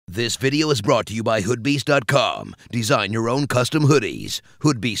This video is brought to you by hoodbeast.com. Design your own custom hoodies.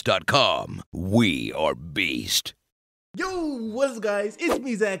 hoodbeast.com. We are beast. Yo, what is up, guys? It's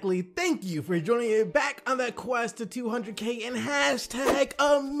me, Zachary. Thank you for joining me back on that quest to 200K and hashtag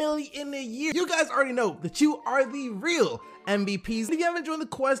a million a year. You guys already know that you are the real MVPs. If you haven't joined the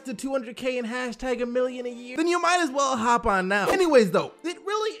quest to 200K and hashtag a million a year, then you might as well hop on now. Anyways though, it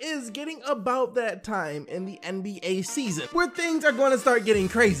really is getting about that time in the NBA season where things are going to start getting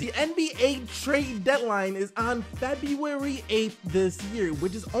crazy. The NBA trade deadline is on February 8th this year,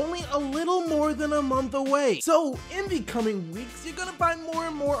 which is only a little more than a month away. So in the coming weeks, you're gonna find more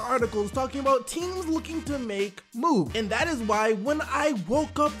and more articles talking about teams looking to make moves. And that is why when I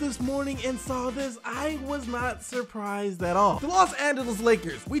woke up this morning and saw this, I was not surprised at all. The Los Angeles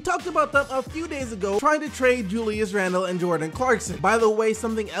Lakers, we talked about them a few days ago trying to trade Julius Randle and Jordan Clarkson. By the way,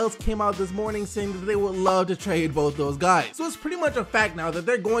 something else came out this morning saying that they would love to trade both those guys. So it's pretty much a fact now that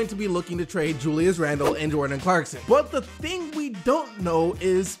they're going to be looking to trade Julius Randle and Jordan Clarkson. But the thing we don't know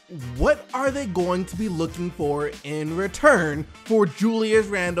is what are they going to be looking for in return for Julius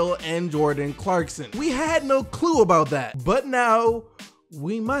Randle and Jordan Clarkson. We had no clue about that, but now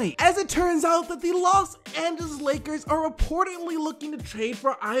we might. As it turns out that the Los Angeles Lakers are reportedly looking to trade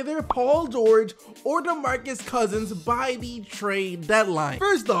for either Paul George or DeMarcus Cousins by the trade deadline.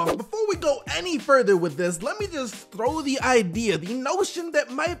 First off, before we go any further with this, let me just throw the idea, the notion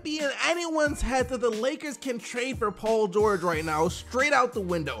that might be in anyone's head that the Lakers can trade for Paul George right now straight out the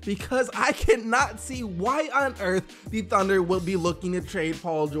window, because I cannot see why on earth the Thunder will be looking to trade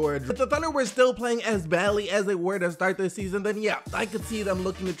Paul George. If the Thunder were still playing as badly as they were to start this season, then yeah, I could see them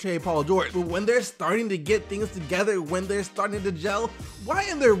looking to trade Paul George. But when they're starting to get things together, when they're starting to gel, why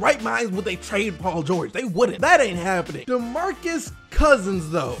in their right minds would they trade Paul George? They wouldn't. That ain't happening. DeMarcus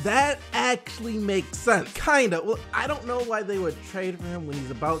Cousins though, that actually makes sense. Kinda. Well, I don't know why they would trade for him when he's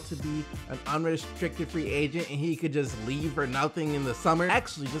about to be an unrestricted free agent and he could just leave for nothing in the summer.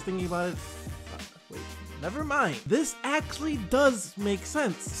 Actually, just thinking about it, wait. Never mind. This actually does make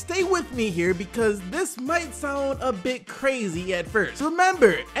sense. Stay with me here because this might sound a bit crazy at first.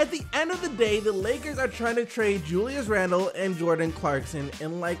 Remember, at the end of the day, the Lakers are trying to trade Julius Randle and Jordan Clarkson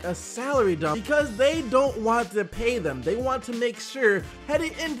in like a salary dump because they don't want to pay them. They want to make sure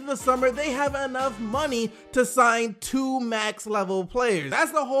heading into the summer they have enough money to sign 2 max level players.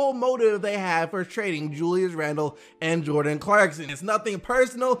 That's the whole motive they have for trading Julius Randle and Jordan Clarkson. It's nothing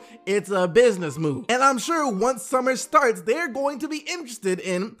personal, it's a business move. And I'm sure once summer starts, they're going to be interested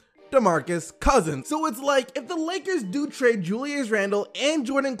in DeMarcus Cousins. So it's like, if the Lakers do trade Julius Randle and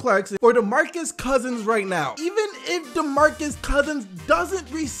Jordan Clarkson for DeMarcus Cousins right now, even if DeMarcus Cousins doesn't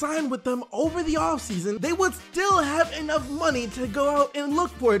re-sign with them over the offseason, they would still have enough money to go out and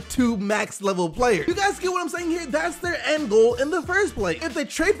look for 2 max level players. You guys get what I'm saying here? That's their end goal in the first place. If they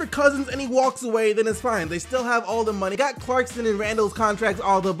trade for Cousins and he walks away, then it's fine. They still have all the money. Got Clarkson and Randle's contracts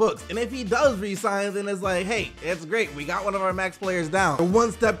all the books. And if he does re-sign, then it's like, hey, it's great. We got one of our max players down. We're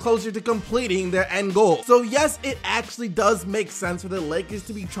one step closer to completing their end goal. So yes, it actually does make sense for the Lakers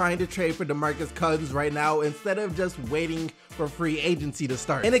to be trying to trade for DeMarcus Cousins right now instead of just waiting for free agency to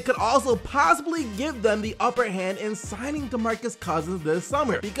start. And it could also possibly give them the upper hand in signing DeMarcus Cousins this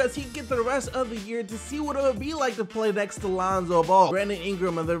summer because he'd get the rest of the year to see what it would be like to play next to Lonzo Ball, Brandon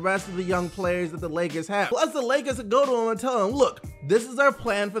Ingram, and the rest of the young players that the Lakers have. Plus the Lakers could go to him and tell him, look, this is our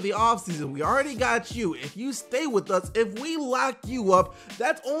plan for the offseason. We already got you. If you stay with us, if we lock you up,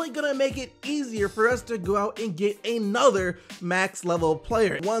 that's only gonna make it easier for us to go out and get another max level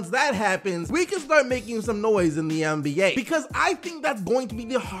player. Once that happens, we can start making some noise in the NBA because I think that's going to be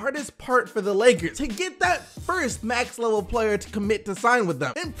the hardest part for the Lakers, to get that first max level player to commit to sign with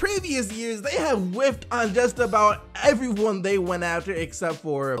them. In previous years, they have whiffed on just about everyone they went after except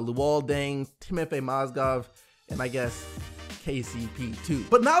for Luol Deng, Timothy Mozgov, and I guess KCP too.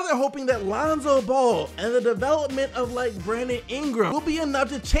 But now they're hoping that Lonzo Ball and the development of like Brandon Ingram will be enough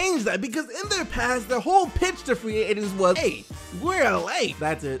to change that, because in their past, their whole pitch to free agents was, hey, we're LA.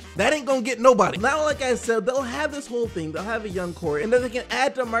 That's it. That ain't gonna get nobody. Now, like I said, they'll have this whole thing. They'll have a young core, and then they can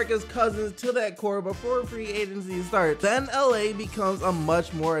add DeMarcus Cousins to that core before free agency starts. Then LA becomes a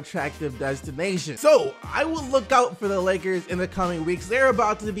much more attractive destination. So I will look out for the Lakers in the coming weeks. They're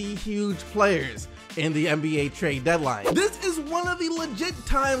about to be huge players in the NBA trade deadline. This is one of the legit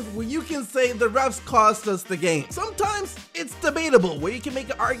times where you can say the refs cost us the game. Sometimes it's debatable where you can make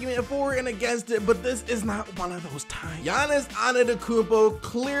an argument for and against it, but this is not one of those times. Giannis Antetokounmpo,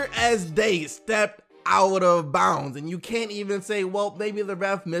 clear as day, stepped out of bounds, and you can't even say, well, maybe the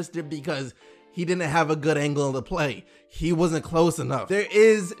ref missed it because he didn't have a good angle of the play. He wasn't close enough. There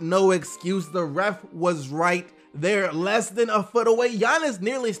is no excuse. The ref was right They're less than a foot away. Giannis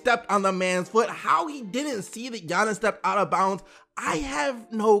nearly stepped on the man's foot. How he didn't see that Giannis stepped out of bounds, I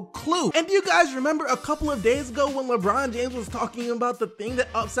have no clue. And do you guys remember a couple of days ago when LeBron James was talking about the thing that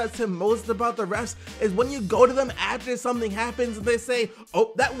upsets him most about the refs is when you go to them after something happens and they say,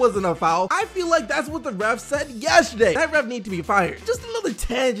 oh, that wasn't a foul. I feel like that's what the refs said yesterday. That ref needs to be fired. Just another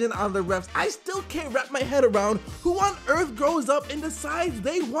tangent on the refs. I still can't wrap my head around who on earth grows up and decides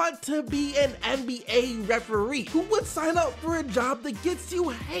they want to be an NBA referee. Who would sign up for a job that gets you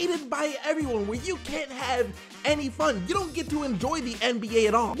hated by everyone, where you can't have any fun? You don't get to enjoy the NBA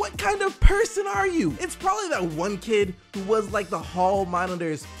at all. What kind of person are you? It's probably that one kid who was like the hall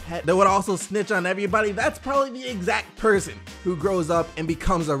monitor's pet that would also snitch on everybody. That's probably the exact person who grows up and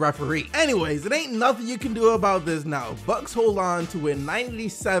becomes a referee. Anyways, it ain't nothing you can do about this now. Bucks hold on to win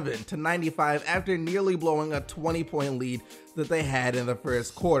 97-95 after nearly blowing a 20-point lead that they had in the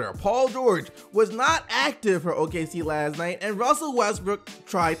first quarter. Paul George was not active for OKC last night, and Russell Westbrook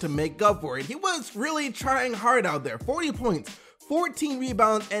tried to make up for it. He was really trying hard out there. 40 points, 14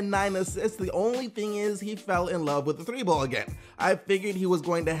 rebounds, and 9 assists. The only thing is he fell in love with the 3-ball again. I figured he was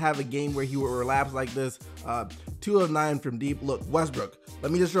going to have a game where he would relapse like this. 2 of 9 from deep. Look, Westbrook,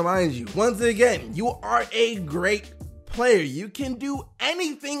 let me just remind you, once again, you are a great player. You can do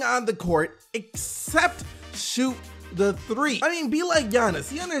anything on the court except shoot the 3. I mean, be like Giannis.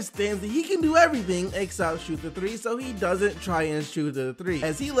 He understands that he can do everything except shoot the 3, so he doesn't try and shoot the 3,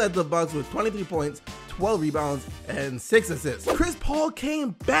 as he led the Bucks with 23 points, 12 rebounds, and 6 assists. Chris Paul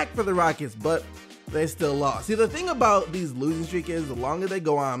came back for the Rockets, but they still lost. See, the thing about these losing streaks is the longer they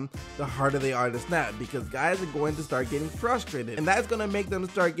go on, the harder they are to snap, because guys are going to start getting frustrated, and that's going to make them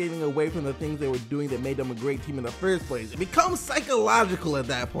start getting away from the things they were doing that made them a great team in the first place. It becomes psychological at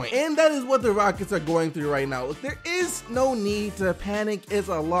that point, and that is what the Rockets are going through right now. Look, there is no need to panic. It's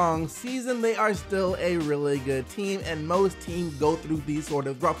a long season. They are still a really good team, and most teams go through these sort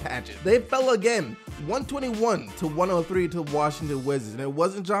of rough patches. They fell again, 121-103 to Washington Wizards, and it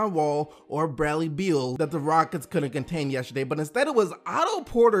wasn't John Wall or Bradley Beal that the Rockets couldn't contain yesterday, but instead it was Otto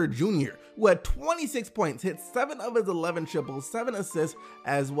Porter Jr., who had 26 points, hit 7 of his 11 triples, 7 assists,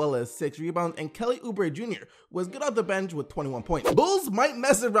 as well as 6 rebounds, and Kelly Oubre Jr. was good off the bench with 21 points. Bulls might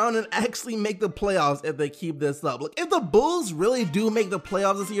mess around and actually make the playoffs if they keep this up. Look, if the Bulls really do make the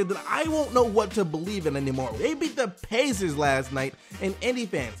playoffs this year, then I won't know what to believe in anymore. They beat the Pacers last night, and Indy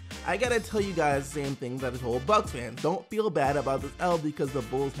fans, I gotta tell you guys the same thing that I told Bucks fans. Don't feel bad about this L, because the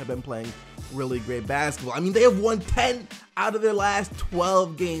Bulls have been playing really great basketball. I mean, they have won 10 out of their last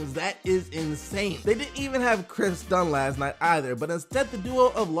 12 games. That is insane. They didn't even have Chris Dunn last night either, but instead the duo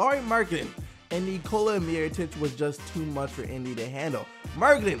of Lauri Markkanen and Nikola Mirotic was just too much for Indy to handle.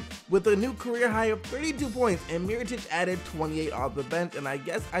 Markkanen with a new career high of 32 points, and Mirotic added 28 off the bench, and I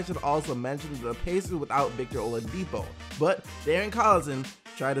guess I should also mention the Pacers without Victor Oladipo, but Darren Collison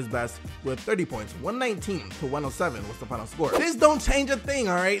tried his best with 30 points. 119-107 was the final score. This don't change a thing,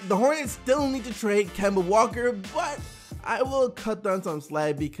 alright? The Hornets still need to trade Kemba Walker, but I will cut them some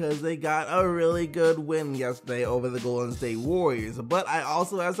slack because they got a really good win yesterday over the Golden State Warriors. But I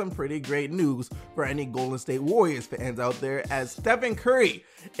also have some pretty great news for any Golden State Warriors fans out there, as Stephen Curry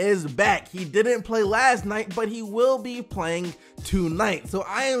is back. He didn't play last night, but he will be playing tonight. So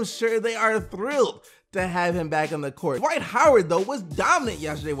I am sure they are thrilled to have him back on the court. Dwight Howard, though, was dominant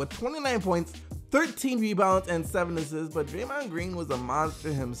yesterday with 29 points, 13 rebounds, and 7 assists, but Draymond Green was a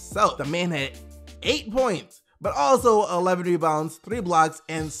monster himself. The man had 8 points, but also 11 rebounds, 3 blocks,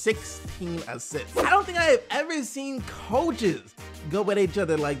 and 16 assists. I don't think I have ever seen coaches go at each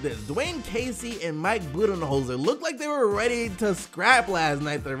other like this. Dwayne Casey and Mike Budenholzer looked like they were ready to scrap last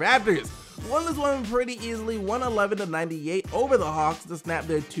night. The Raptors won this one pretty easily, 111-98 over the Hawks to snap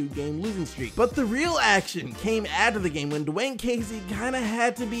their 2-game losing streak. But the real action came after the game, when Dwayne Casey kind of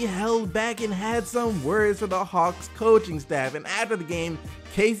had to be held back and had some words for the Hawks coaching staff. And after the game,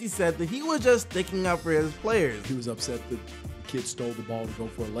 Casey said that he was just sticking up for his players. He was upset that the kid stole the ball to go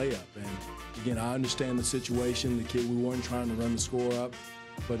for a layup. And again, I understand the situation. The kid, we weren't trying to run the score up.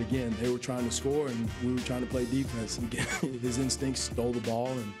 But again, they were trying to score and we were trying to play defense. And again, his instincts stole the ball,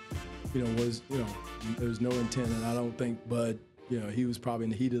 and there was no intent. And I don't think Bud, he was probably in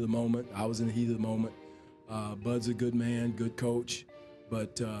the heat of the moment. I was in the heat of the moment. Bud's a good man, good coach,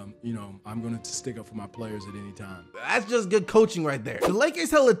 But, you know, I'm going to stick up for my players at any time. That's just good coaching right there. The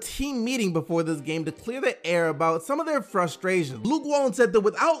Lakers held a team meeting before this game to clear the air about some of their frustrations. Luke Walton said that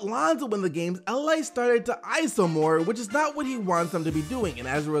without Lonzo in the games, LA started to ISO more, which is not what he wants them to be doing, and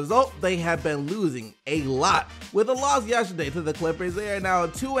as a result, they have been losing a lot. With a loss yesterday to the Clippers, they are now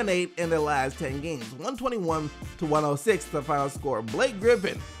 2-8 in their last 10 games, 121-106 the final score. Blake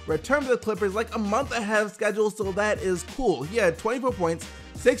Griffin returned to the Clippers like a month ahead of schedule, so that is cool. He had 24 points,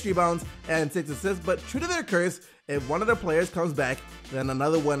 6 rebounds, and 6 assists, but true to their curse, if one of their players comes back, then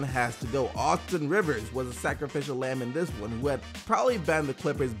another one has to go. Austin Rivers was a sacrificial lamb in this one, who had probably been the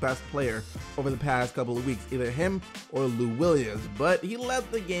Clippers' best player over the past couple of weeks, either him or Lou Williams, but he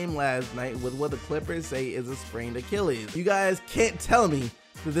left the game last night with what the Clippers say is a sprained Achilles. You guys can't tell me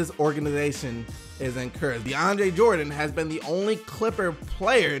that this organization is encouraged. DeAndre Jordan has been the only Clipper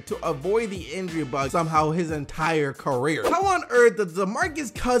player to avoid the injury bug somehow his entire career. How on earth does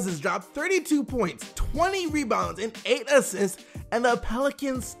DeMarcus Cousins drop 32 points, 20 rebounds, and 8 assists, and the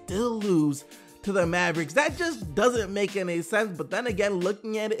Pelicans still lose to the Mavericks? That just doesn't make any sense, but then again,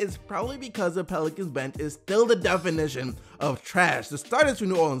 looking at it, it's probably because the Pelicans bench is still the definition of trash. The starters for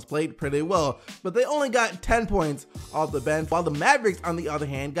New Orleans played pretty well, but they only got 10 points off the bench, while the Mavericks, on the other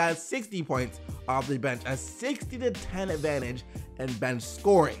hand, got 60 points off the bench, a 60-10 advantage in bench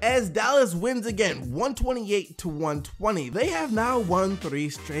scoring. As Dallas wins again, 128-120, they have now won 3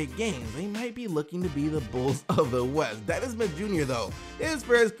 straight games. They might be looking to be the Bulls of the West. Dennis Smith Jr., though, his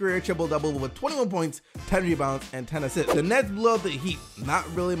first career triple-double with 21 points, 10 rebounds, and 10 assists. The Nets blew out the Heat. Not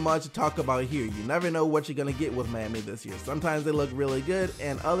really much to talk about here. You never know what you're gonna get with Miami this year. Sometimes they look really good,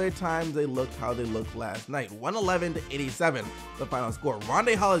 and other times they look how they looked last night. 111-87, the final score.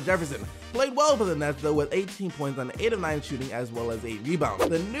 Rondae Hollis-Jefferson played well for the Nets, though, with 18 points on 8 of 9 shooting, as well as 8 rebounds.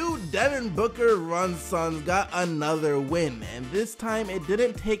 The new Devin Booker run Suns got another win, and this time it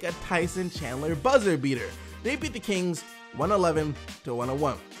didn't take a Tyson Chandler buzzer beater. They beat the Kings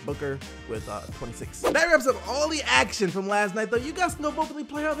 111-101. Booker with 26. That wraps up all the action from last night, though. You guys can go vote for the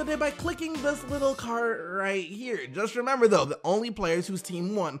player of the day by clicking this little card right here. Just remember, though, the only players whose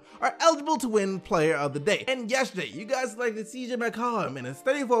team won are eligible to win player of the day. And yesterday, you guys selected CJ McCollum and his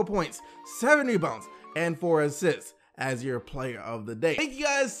 34 points, 7 rebounds, and 4 assists as your player of the day. Thank you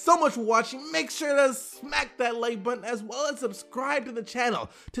guys so much for watching. Make sure to smack that like button, as well as subscribe to the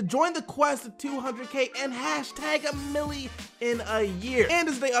channel to join the quest to 200K and hashtag a milli in a year, and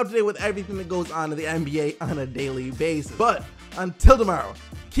to stay up to date with everything that goes on in the NBA on a daily basis. But until tomorrow,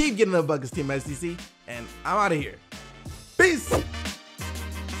 keep getting the buckets, Team SDC, and I'm out of here. Peace.